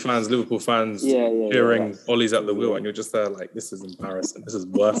 Man City fans, Liverpool fans cheering Ollie's at the wheel, and you're just there like, this is embarrassing. This is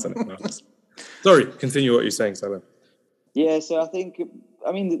worse than embarrassing. Sorry, continue what you're saying, Salim. Yeah, so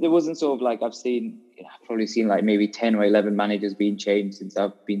I mean, there wasn't sort of like I've probably seen like maybe 10 or 11 managers being changed since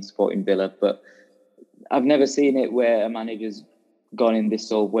I've been supporting Villa, but I've never seen it where a manager's gone in this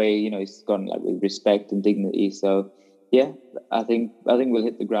sort of way. You know, it's gone like with respect and dignity. So yeah, I think we'll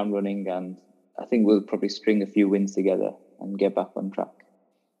hit the ground running, and I think we'll probably string a few wins together and get back on track.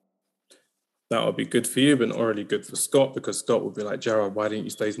 That would be good for you, but not really good for Scott, because Scott would be like, Gerrard, why didn't you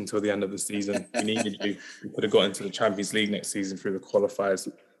stay until the end of the season? We needed you. You could have got into the Champions League next season through the qualifiers.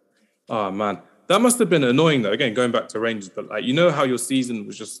 Oh, man. That must have been annoying, though. Again, going back to Rangers, but like, you know how your season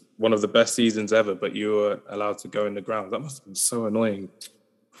was just one of the best seasons ever, but you were allowed to go in the ground. That must have been so annoying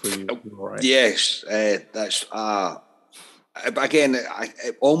for you. Right? Yes, that's... again,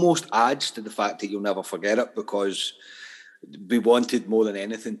 it almost adds to the fact that you'll never forget it, because we wanted more than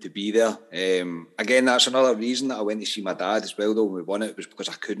anything to be there. Again, that's another reason that I went to see my dad as well, though, when we won it, was because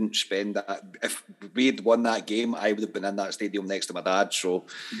I couldn't spend that. If we had won that game, I would have been in that stadium next to my dad. So,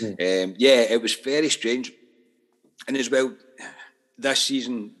 it was very strange. And as well, this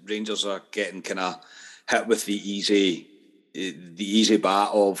season Rangers are getting kind of hit with the easy bat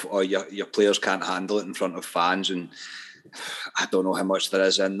of your players can't handle it in front of fans, and I don't know how much there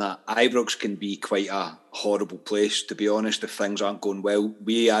is in that. Ibrox can be quite a horrible place, to be honest, if things aren't going well.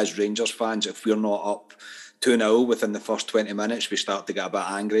 We as Rangers fans, if we're not up 2-0 within the first 20 minutes, we start to get a bit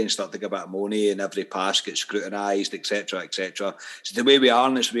angry and start to get a bit moany, and every pass gets scrutinised, etc., etc. So the way we are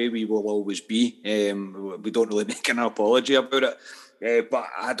and it's the way we will always be. We don't really make an apology about it. But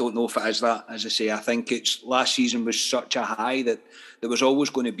I don't know if it is that. As I say, I think it's last season was such a high that there was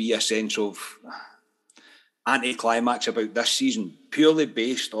always going to be a sense of anticlimax about this season, purely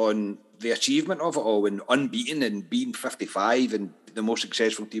based on the achievement of it all, and unbeaten and beating 55 and the most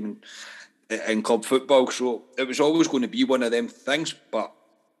successful team in club football. So it was always going to be one of them things, but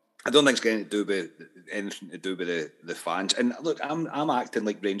I don't think it's going to do with anything to do with the fans. And look, I'm acting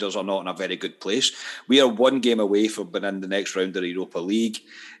like Rangers are not in a very good place. We are one game away from being in the next round of the Europa League.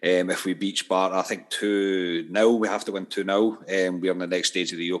 If we beat Sparta, I think 2-0, we have to win 2-0. We're in the next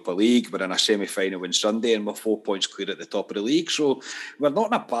stage of the Europa League. We're in a semi-final on Sunday and we're 4 points clear at the top of the league. So we're not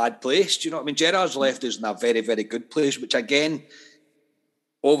in a bad place. Do you know what I mean? Gerrard's left us in a very, very good place, which again,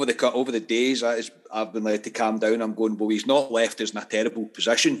 over the days, I've been led to calm down. I'm going, well, he's not left us in a terrible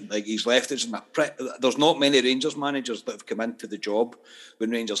position. Like, he's left us in there's not many Rangers managers that have come into the job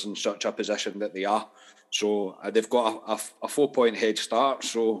when Rangers are in such a position that they are. So they've got a 4 point head start.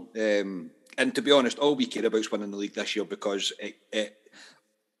 So, and to be honest, all we care about is winning the league this year, because it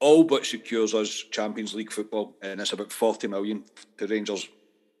all but secures us Champions League football, and it's about 40 million to Rangers.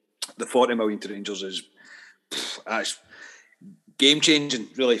 The 40 million to Rangers is that's game-changing,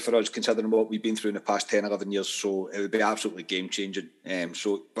 really, for us, considering what we've been through in the past 10, 11 years. So it would be absolutely game-changing.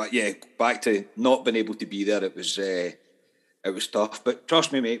 But yeah, back to not being able to be there, it was tough. But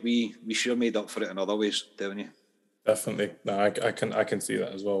trust me, mate, we sure made up for it in other ways, telling you. Definitely. No, I can see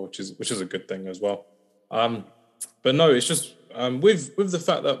that as well, which is a good thing as well. But no, it's just with the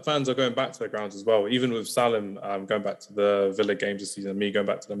fact that fans are going back to the grounds as well, even with Salim going back to the Villa games this season, me going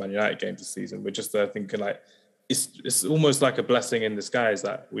back to the Man United games this season, we're just thinking like, it's almost like a blessing in disguise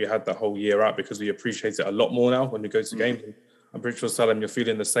that we had the whole year out, because we appreciate it a lot more now when we go to games. And I'm pretty sure, Salim, you're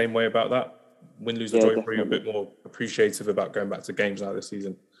feeling the same way about that. Win, lose, or draw, you're a bit more appreciative about going back to games now this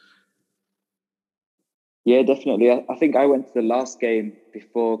season. Yeah, definitely. I think I went to the last game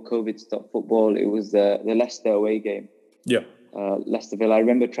before COVID stopped football. It was the Leicester away game. Yeah. Leicesterville. I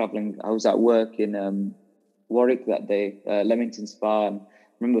remember travelling. I was at work in Warwick that day, Leamington Spa, and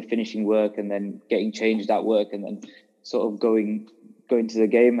remember finishing work and then getting changed at work and then sort of going to the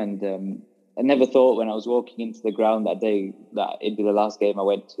game. And I never thought when I was walking into the ground that day that it'd be the last game I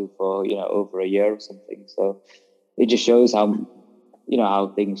went to for, over a year or something. So it just shows how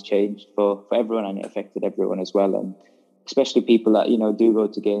things changed for everyone, and it affected everyone as well. And especially people that, do go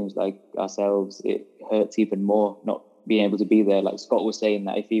to games like ourselves, it hurts even more not being able to be there. Like Scott was saying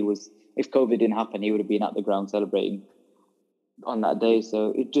that if COVID didn't happen, he would have been at the ground celebrating on that day.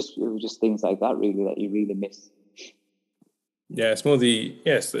 So it was just things like that really that you really miss. Yeah, it's more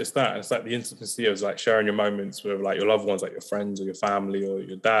it's that. It's like the intimacy of like sharing your moments with like your loved ones, like your friends or your family or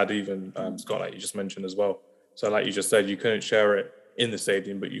your dad, even Scott, like you just mentioned as well. So like you just said, you couldn't share it in the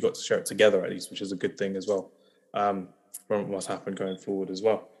stadium, but you got to share it together at least, which is a good thing as well. From what's happened going forward as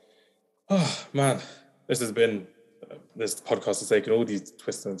well. Oh man, this podcast has taken all these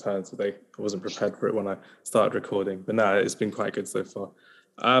twists and turns today. I wasn't prepared for it when I started recording, but no, it's been quite good so far.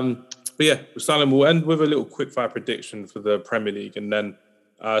 But yeah, Salim, we'll end with a little quick-fire prediction for the Premier League, and then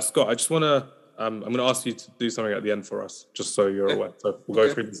Scott, I just want to, I'm going to ask you to do something at the end for us, just so you're aware. So we'll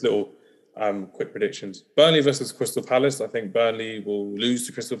go through these little quick predictions. Burnley versus Crystal Palace. I think Burnley will lose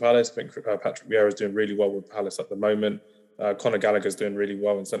to Crystal Palace. I think Patrick Vieira is doing really well with Palace at the moment. Conor Gallagher's doing really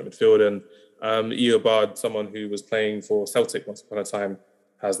well in centre midfield, and Eobard, someone who was playing for Celtic once upon a time,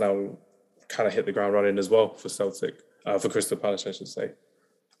 has now kind of hit the ground running as well for Celtic, for Crystal Palace, I should say.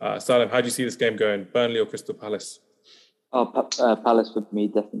 Salim, how do you see this game going? Burnley or Crystal Palace? Palace for me,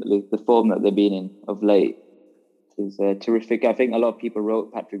 definitely. The form that they've been in of late is terrific. I think a lot of people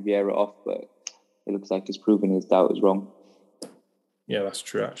wrote Patrick Vieira off, but it looks like he's proven his doubt was wrong. Yeah, that's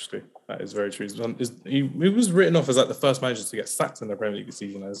true, actually. That is very true. He was written off as like the first manager to get sacked in the Premier League this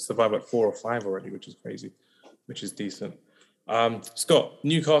season. He's survived like 4 or 5 already, which is crazy, which is decent. Scott,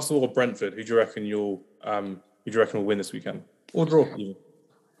 Newcastle or Brentford? Who do you reckon will win this weekend? Or draw, even?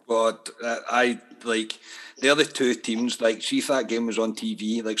 But I like the other two teams. Like, see if that game was on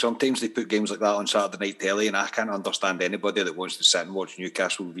TV. Like, sometimes they put games like that on Saturday night telly, and I can't understand anybody that wants to sit and watch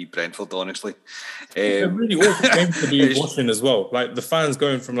Newcastle v Brentford. Honestly, it's a really awful game to be watching as well. Like the fans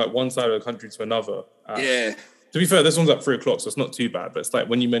going from like one side of the country to another. Yeah, To be fair, this one's at 3:00, so it's not too bad. But it's like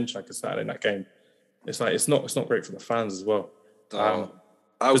when you mention like a Saturday night game, it's like it's not great for the fans as well.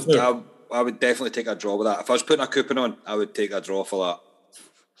 I would definitely take a draw with that. If I was putting a coupon on, I would take a draw for that.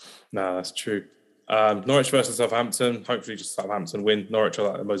 Nah, that's true. Norwich versus Southampton. Hopefully, just Southampton win. Norwich are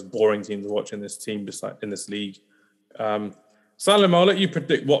like the most boring team to watch in this league. Salim, I'll let you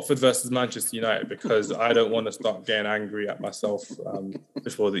predict Watford versus Manchester United because I don't want to start getting angry at myself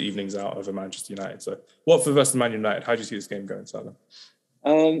before the evening's out over Manchester United. So, Watford versus Man United. How do you see this game going, Salim?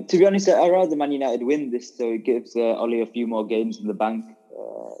 To be honest, I'd rather Man United win this, so it gives Ollie a few more games in the bank.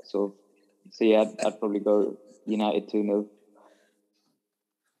 So yeah, I'd probably go United 2-0.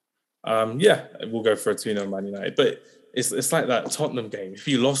 Yeah, we'll go for a 2-0 Man United. But it's like that Tottenham game. If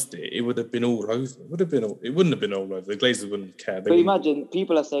you lost it, it would have been all over. It wouldn't have been all over. The Glazers wouldn't care. But imagine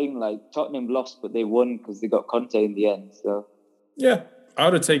people are saying like Tottenham lost, but they won because they got Conte in the end. So yeah, I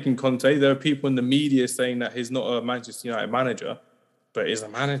would have taken Conte. There are people in the media saying that he's not a Manchester United manager, but he's a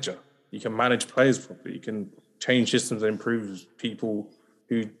manager. You can manage players properly. You can change systems and improve people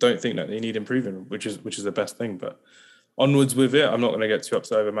who don't think that they need improving, which is the best thing. But onwards with it. I'm not going to get too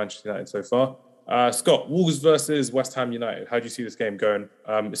upset over Manchester United so far. Scott, Wolves versus West Ham United. How do you see this game going?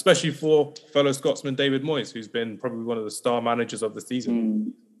 Especially for fellow Scotsman David Moyes, who's been probably one of the star managers of the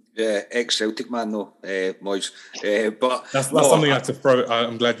season. Yeah, ex-Celtic man though, Moyes. But that's something I have to throw.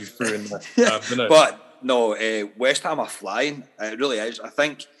 I'm glad you threw in there. West Ham are flying. It really is. I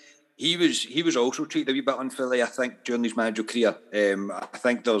think he was also treated a wee bit unfairly, I think, during his managerial career. I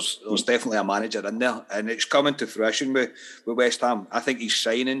think there's definitely a manager in there, and it's coming to fruition with West Ham. I think his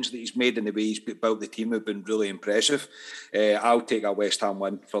signings that he's made and the way he's built the team have been really impressive. I'll take a West Ham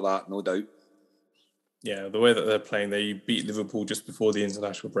win for that, no doubt. Yeah, the way that they're playing, they beat Liverpool just before the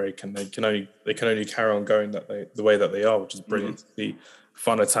international break, and they can only carry on going the way that they are, which is brilliant to see.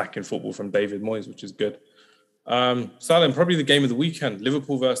 Fun attacking football from David Moyes, which is good. Salim, probably the game of the weekend,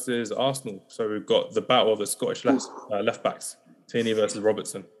 Liverpool versus Arsenal. So we've got the battle of the Scottish left backs, Tierney versus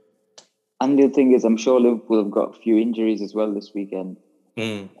Robertson. And the thing is, I'm sure Liverpool have got a few injuries as well this weekend.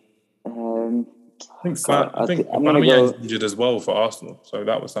 I think Aubameyang's injured as well for Arsenal. So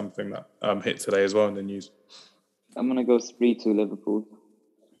that was something that hit today as well in the news. I'm going to go 3-2 Liverpool.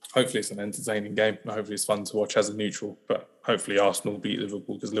 Hopefully it's an entertaining game. Hopefully it's fun to watch as a neutral. But hopefully Arsenal beat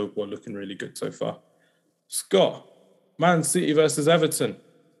Liverpool because Liverpool are looking really good so far. Scott, Man City versus Everton.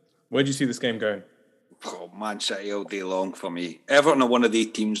 Where do you see this game going? Oh, Man City all day long for me. Everton are one of the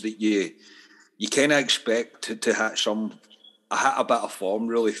teams that you kind of expect to hit a bit of form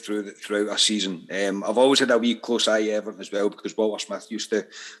really throughout a season. I've always had a wee close eye at Everton as well because Walter Smith used to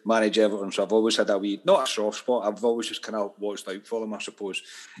manage Everton, so I've always had not a soft spot, I've always just kind of watched out for them, I suppose.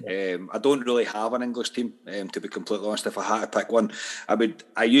 Yeah. I don't really have an English team, to be completely honest. If I had to pick one,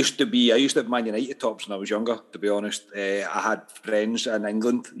 I used to have Man United tops when I was younger, to be honest. I had friends in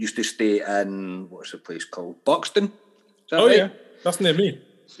England, used to stay in, what's the place called? Buxton? Is that right? Yeah, that's near me.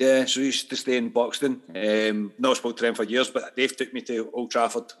 Yeah, so I used to stay in Buxton. Not spoke to them for years, but they've took me to Old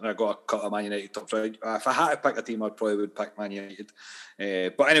Trafford and I got a cut of Man United tops. So if I had to pick a team, I probably would pick Man United.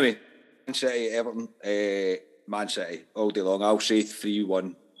 But anyway, Man City, Everton, Man City all day long. I'll say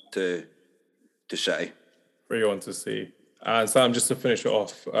 3-1 to City. 3-1 to City. And Sam, just to finish it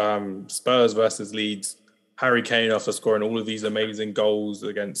off, Spurs versus Leeds. Harry Kane, after scoring all of these amazing goals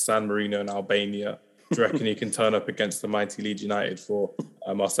against San Marino and Albania, do you reckon he can turn up against the mighty Leeds United for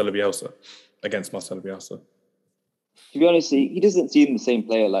Marcelo Bielsa? To be honest, he doesn't seem the same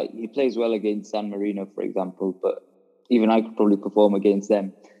player. Like, he plays well against San Marino, for example, but even I could probably perform against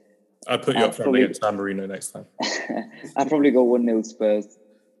them. I'd put you up front against San Marino next time. I'd probably go 1-0 Spurs.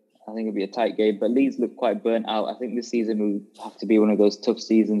 I think it'll be a tight game, but Leeds look quite burnt out. I think this season will have to be one of those tough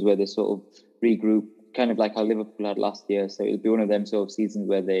seasons where they sort of regroup, kind of like how Liverpool had last year. So it'll be one of them sort of seasons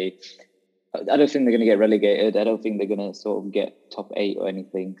where I don't think they're going to get relegated. I don't think they're going to sort of get top 8 or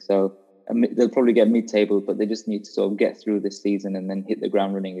anything. So they'll probably get mid-table, but they just need to sort of get through this season and then hit the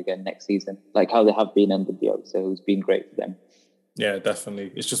ground running again next season, like how they have been under Bielsa, who's been great for them. Yeah,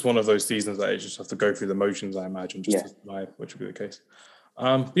 definitely. It's just one of those seasons that you just have to go through the motions, I imagine, to survive, which would be the case.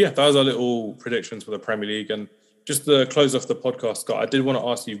 But yeah, that was our little predictions for the Premier League. And just to close off the podcast, Scott, I did want to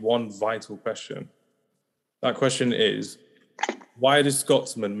ask you one vital question. That question is, why do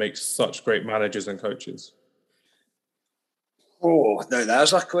Scotsmen make such great managers and coaches? Oh, now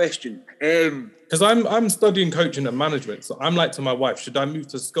there's a question. Because I'm studying coaching and management, so I'm like to my wife, should I move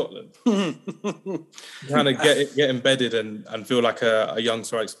to Scotland? Kind of get embedded and feel like a young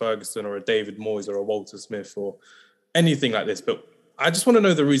Sir Alex Ferguson or a David Moyes or a Walter Smith or anything like this. But I just want to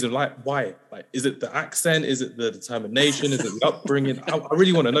know the reason, like, why? Like, is it the accent? Is it the determination? Is it the upbringing? I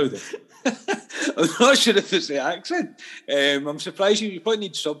really want to know this. I'm not sure if it's the accent. I'm surprised you probably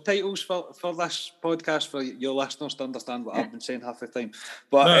need subtitles for this podcast for your listeners to understand what I've been saying half the time.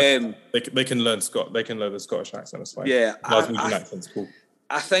 But no, they can learn They can learn the Scottish accent. It's fine. Yeah, accent's cool.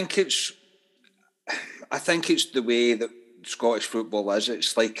 I think it's the way that Scottish football is.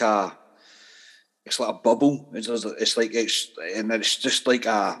 It's like a bubble. It's just like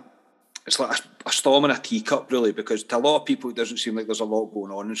a storm in a teacup, really, because to a lot of people it doesn't seem like there's a lot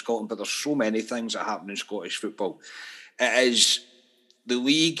going on in Scotland, but there's so many things that happen in Scottish football. It is the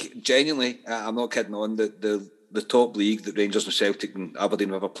league, genuinely, I'm not kidding on, the top league that Rangers and Celtic and Aberdeen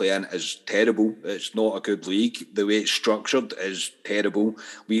will ever play in is terrible. It's not a good league. The way it's structured is terrible.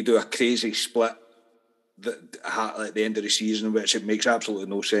 We do a crazy split at the end of the season, which it makes absolutely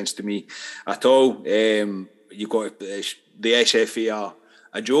no sense to me at all. You've got the SFA are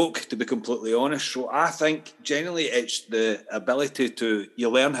a joke, to be completely honest. So I think generally it's the ability you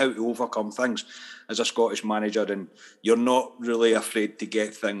learn how to overcome things as a Scottish manager, and you're not really afraid to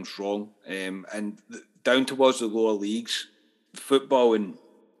get things wrong. And down towards the lower leagues, football in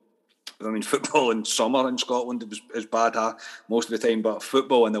summer in Scotland is bad most of the time, but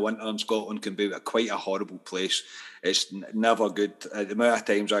football in the winter in Scotland can be quite a horrible place. It's never good. The amount of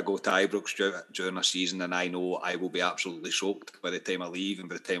times I go to Ibrox during a season and I know I will be absolutely soaked by the time I leave and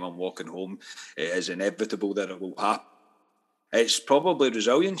by the time I'm walking home, it is inevitable that it will happen. It's probably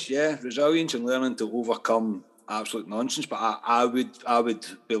resilience and learning to overcome absolute nonsense. But I would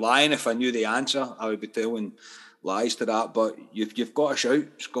be lying if I knew the answer. I would be telling lies to that. But you've got a shout.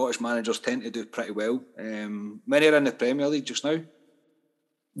 Scottish managers tend to do pretty well. Many are in the Premier League just now.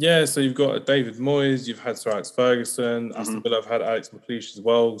 Yeah, so you've got David Moyes, you've had Sir Alex Ferguson, Aston Villa have had Alex McLeish as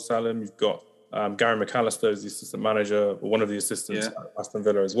well, Salim, you've got Gary McAllister as the assistant manager, or one of the assistants at Aston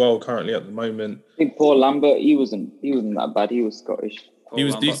Villa as well, currently at the moment. I think Paul Lambert, he wasn't that bad, he was Scottish. He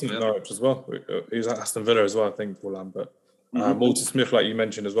was decent at Norwich as well. He was at Aston Villa as well, I think, Paul Lambert. Walter Smith, like you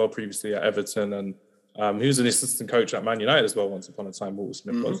mentioned as well previously, at Everton, and he was an assistant coach at Man United as well once upon a time, Walter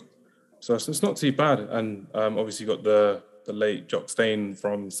Smith was. So it's not too bad. And obviously you've got the late Jock Stein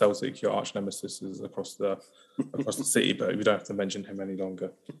from Celtic, your arch nemesis, is across the city, but we don't have to mention him any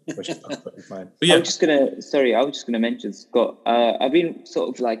longer, which is perfectly fine. But yeah, I was just gonna mention Scott. I've been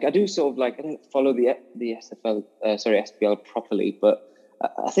I don't follow the SPL properly, but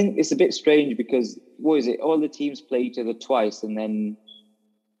I think it's a bit strange because what is it? All the teams play each other twice, and then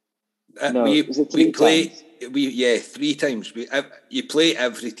we play 3 times. You play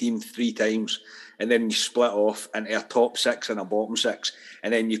every team 3 times. And then you split off into a top 6 and a bottom 6,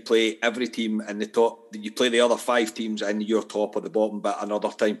 and then you play every team in the top. You play the other 5 teams in your top or the bottom bit another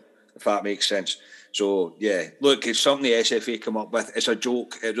time, if that makes sense. So yeah, look, it's something the SFA come up with. It's a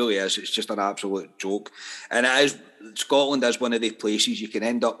joke. It really is. It's just an absolute joke. And it is. Scotland is one of the places you can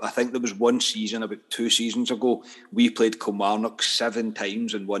end up. I think there was one season about 2 seasons ago we played Kilmarnock 7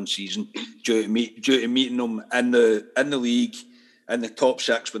 times in one season due to meeting them in the league. In the top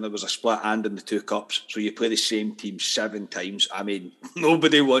 6 when there was a split and in the 2 cups. So you play the same team 7 times. I mean,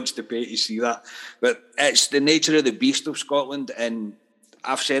 nobody wants to pay to see that. But it's the nature of the beast of Scotland. And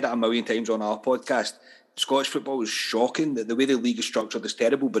I've said it a million times on our podcast. Scottish football is shocking. The way the league is structured is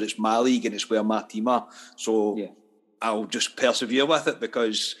terrible, but it's my league and it's where my team are. So I'll just persevere with it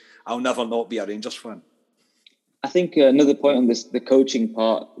because I'll never not be a Rangers fan. I think another point on this, the coaching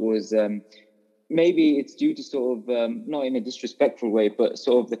part was... maybe it's due to sort of, not in a disrespectful way, but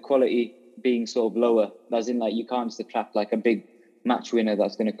sort of the quality being sort of lower. As in, like, you can't just attract like a big match winner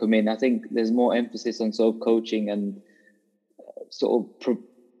that's going to come in. I think there's more emphasis on sort of coaching and sort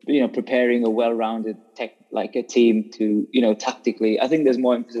of, preparing a well-rounded a team to, tactically. I think there's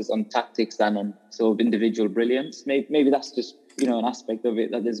more emphasis on tactics than on sort of individual brilliance. Maybe that's just, an aspect of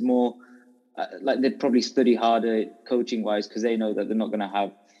it, that there's more, they'd probably study harder coaching-wise because they know that they're not going to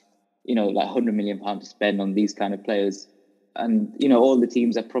have, £100 million to spend on these kind of players. And, all the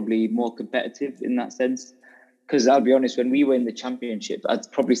teams are probably more competitive in that sense. Because I'll be honest, when we were in the Championship,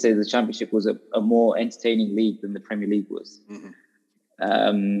 I'd probably say the Championship was a more entertaining league than the Premier League was.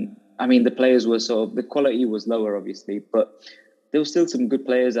 I mean, the players were the quality was lower, obviously, but there were still some good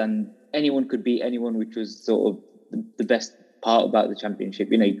players and anyone could beat anyone, which was sort of the best part about the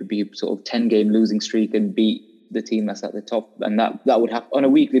Championship. You could be sort of 10-game losing streak and beat the team that's at the top, and that would happen on a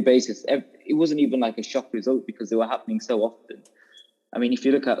weekly basis. It wasn't even like a shock result because they were happening so often. I mean, if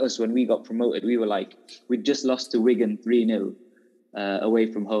you look at us when we got promoted, we'd just lost to Wigan 3-0 away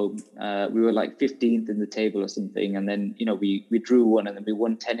from home. We were like 15th in the table or something, and then we drew one and then we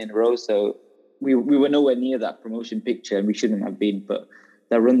won 10 in a row. So we were nowhere near that promotion picture, and we shouldn't have been. But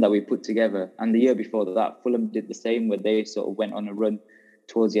the run that we put together, and the year before that, Fulham did the same, where they sort of went on a run.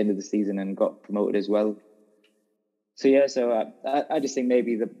 towards the end of the season and got promoted as well. So yeah, I just think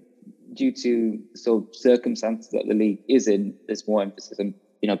maybe due to the sort of circumstances that the league is in, there's more emphasis on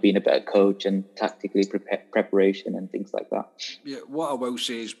being a better coach and tactically preparation and things like that. Yeah, what I will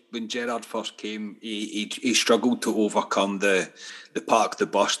say is when Gerrard first came, he struggled to overcome the park the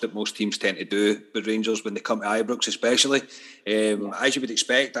bus that most teams tend to do with Rangers when they come to Ibrox, especially. As you would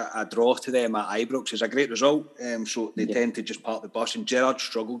expect, a draw to them at Ibrox is a great result. So they tend to just park the bus, and Gerrard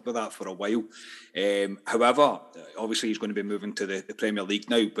struggled with that for a while. However, obviously he's going to be moving to the Premier League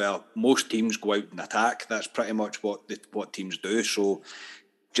now, where most teams go out and attack. That's pretty much what teams do. So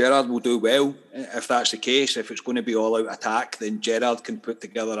Gerrard will do well if that's the case. If it's going to be all-out attack, then Gerrard can put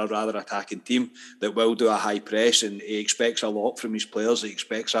together a rather attacking team that will do a high press, and he expects a lot from his players. He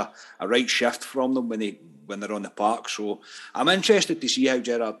expects a right shift from them when they're on the park. So I'm interested to see how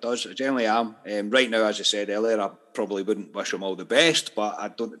Gerrard does. I generally am. Right now, as I said earlier, I probably wouldn't wish him all the best, but I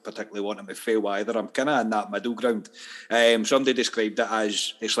don't particularly want him to fail either. I'm kind of in that middle ground. Somebody described it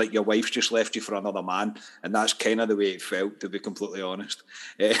as it's like your wife's just left you for another man, and that's kind of the way it felt, to be completely honest.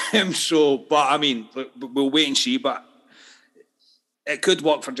 But I mean, we'll wait and see. But it could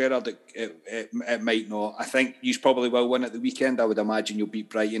work for Gerrard. It might not. I think you probably will win at the weekend. I would imagine you'll beat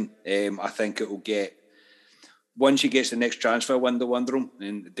Brighton. I think it will get. Once he gets the next transfer window under him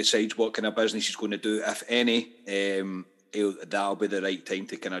and decides what kind of business he's going to do, if any, that'll be the right time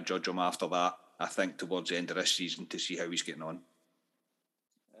to kind of judge him after that, I think, towards the end of this season, to see how he's getting on.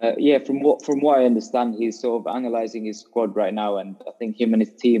 From what I understand, he's sort of analysing his squad right now, and I think him and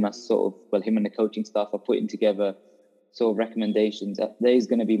his team are him and the coaching staff are putting together sort of recommendations. There is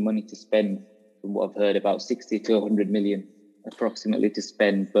going to be money to spend, from what I've heard, about 60 to 100 million approximately to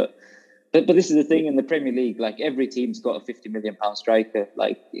spend, But this is the thing in the Premier League, like every team's got a £50 million striker.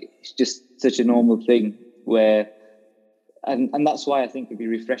 Like it's just such a normal thing and that's why I think it'd be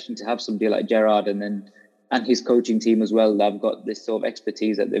refreshing to have somebody like Gerrard and his coaching team as well, that have got this sort of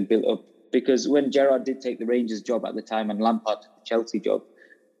expertise that they've built up. Because when Gerrard did take the Rangers job at the time and Lampard took the Chelsea job,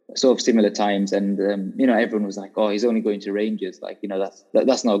 sort of similar times, and everyone was like, oh, he's only going to Rangers,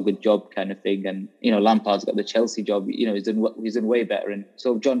 that's not a good job kind of thing. And Lampard's got the Chelsea job, he's done way better. And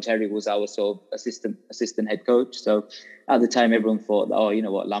so John Terry was our sort of assistant head coach. So at the time everyone thought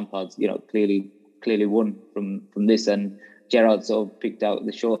that, Lampard's clearly won from this, and Gerrard sort of picked out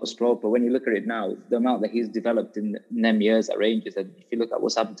the shorter straw. But when you look at it now, the amount that he's developed in them years at Rangers, and if you look at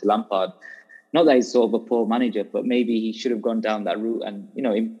what's happened to Lampard, not that he's sort of a poor manager, but maybe he should have gone down that route and,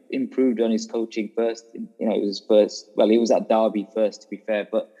 improved on his coaching first. It was his first, he was at Derby first, to be fair.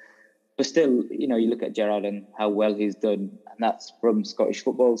 But still, you look at Gerrard and how well he's done, and that's from Scottish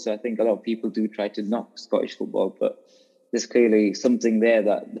football. So I think a lot of people do try to knock Scottish football, but there's clearly something there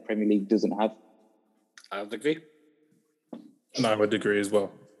that the Premier League doesn't have. I would agree. And I would agree as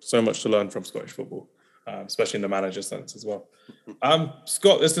well. So much to learn from Scottish football. Especially in the manager sense as well.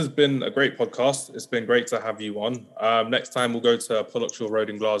 Scott, this has been a great podcast. It's been great to have you on. Next time we'll go to Pollokshaw Road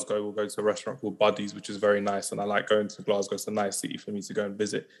in Glasgow. We'll go to a restaurant called Buddy's, which is very nice. And I like going to Glasgow. It's a nice city for me to go and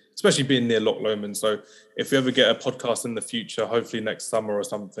visit, especially being near Loch Lomond. So if you ever get a podcast in the future, hopefully next summer or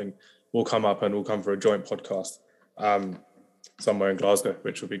something, we'll come up and we'll come for a joint podcast somewhere in Glasgow,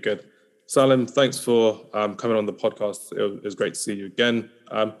 which will be good. Salim, thanks for coming on the podcast. It was great to see you again.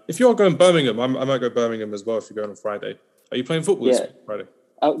 If you are going Birmingham, I might go Birmingham as well if you're going on Friday. Are you playing football this Friday?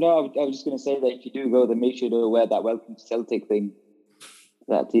 No, I was just going to say that if you do go, then make sure to wear that Welcome to Celtic thing,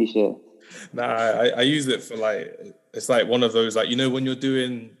 that T-shirt. Nah, I use it for it's like one of those, when you're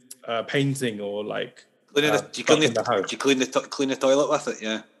doing painting or do you clean the toilet with it?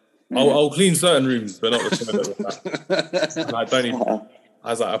 Yeah. I'll clean certain rooms, but not the toilet with that. And I don't even... I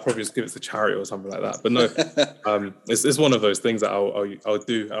was like, I'll probably just give it to charity or something like that. But no, it's one of those things that I'll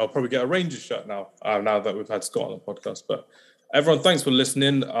do. I'll probably get a Rangers shirt now that we've had Scott on the podcast. But everyone, thanks for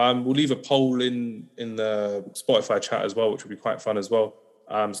listening. We'll leave a poll in the Spotify chat as well, which will be quite fun as well.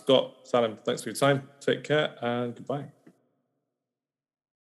 Scott, Salim, thanks for your time. Take care and goodbye.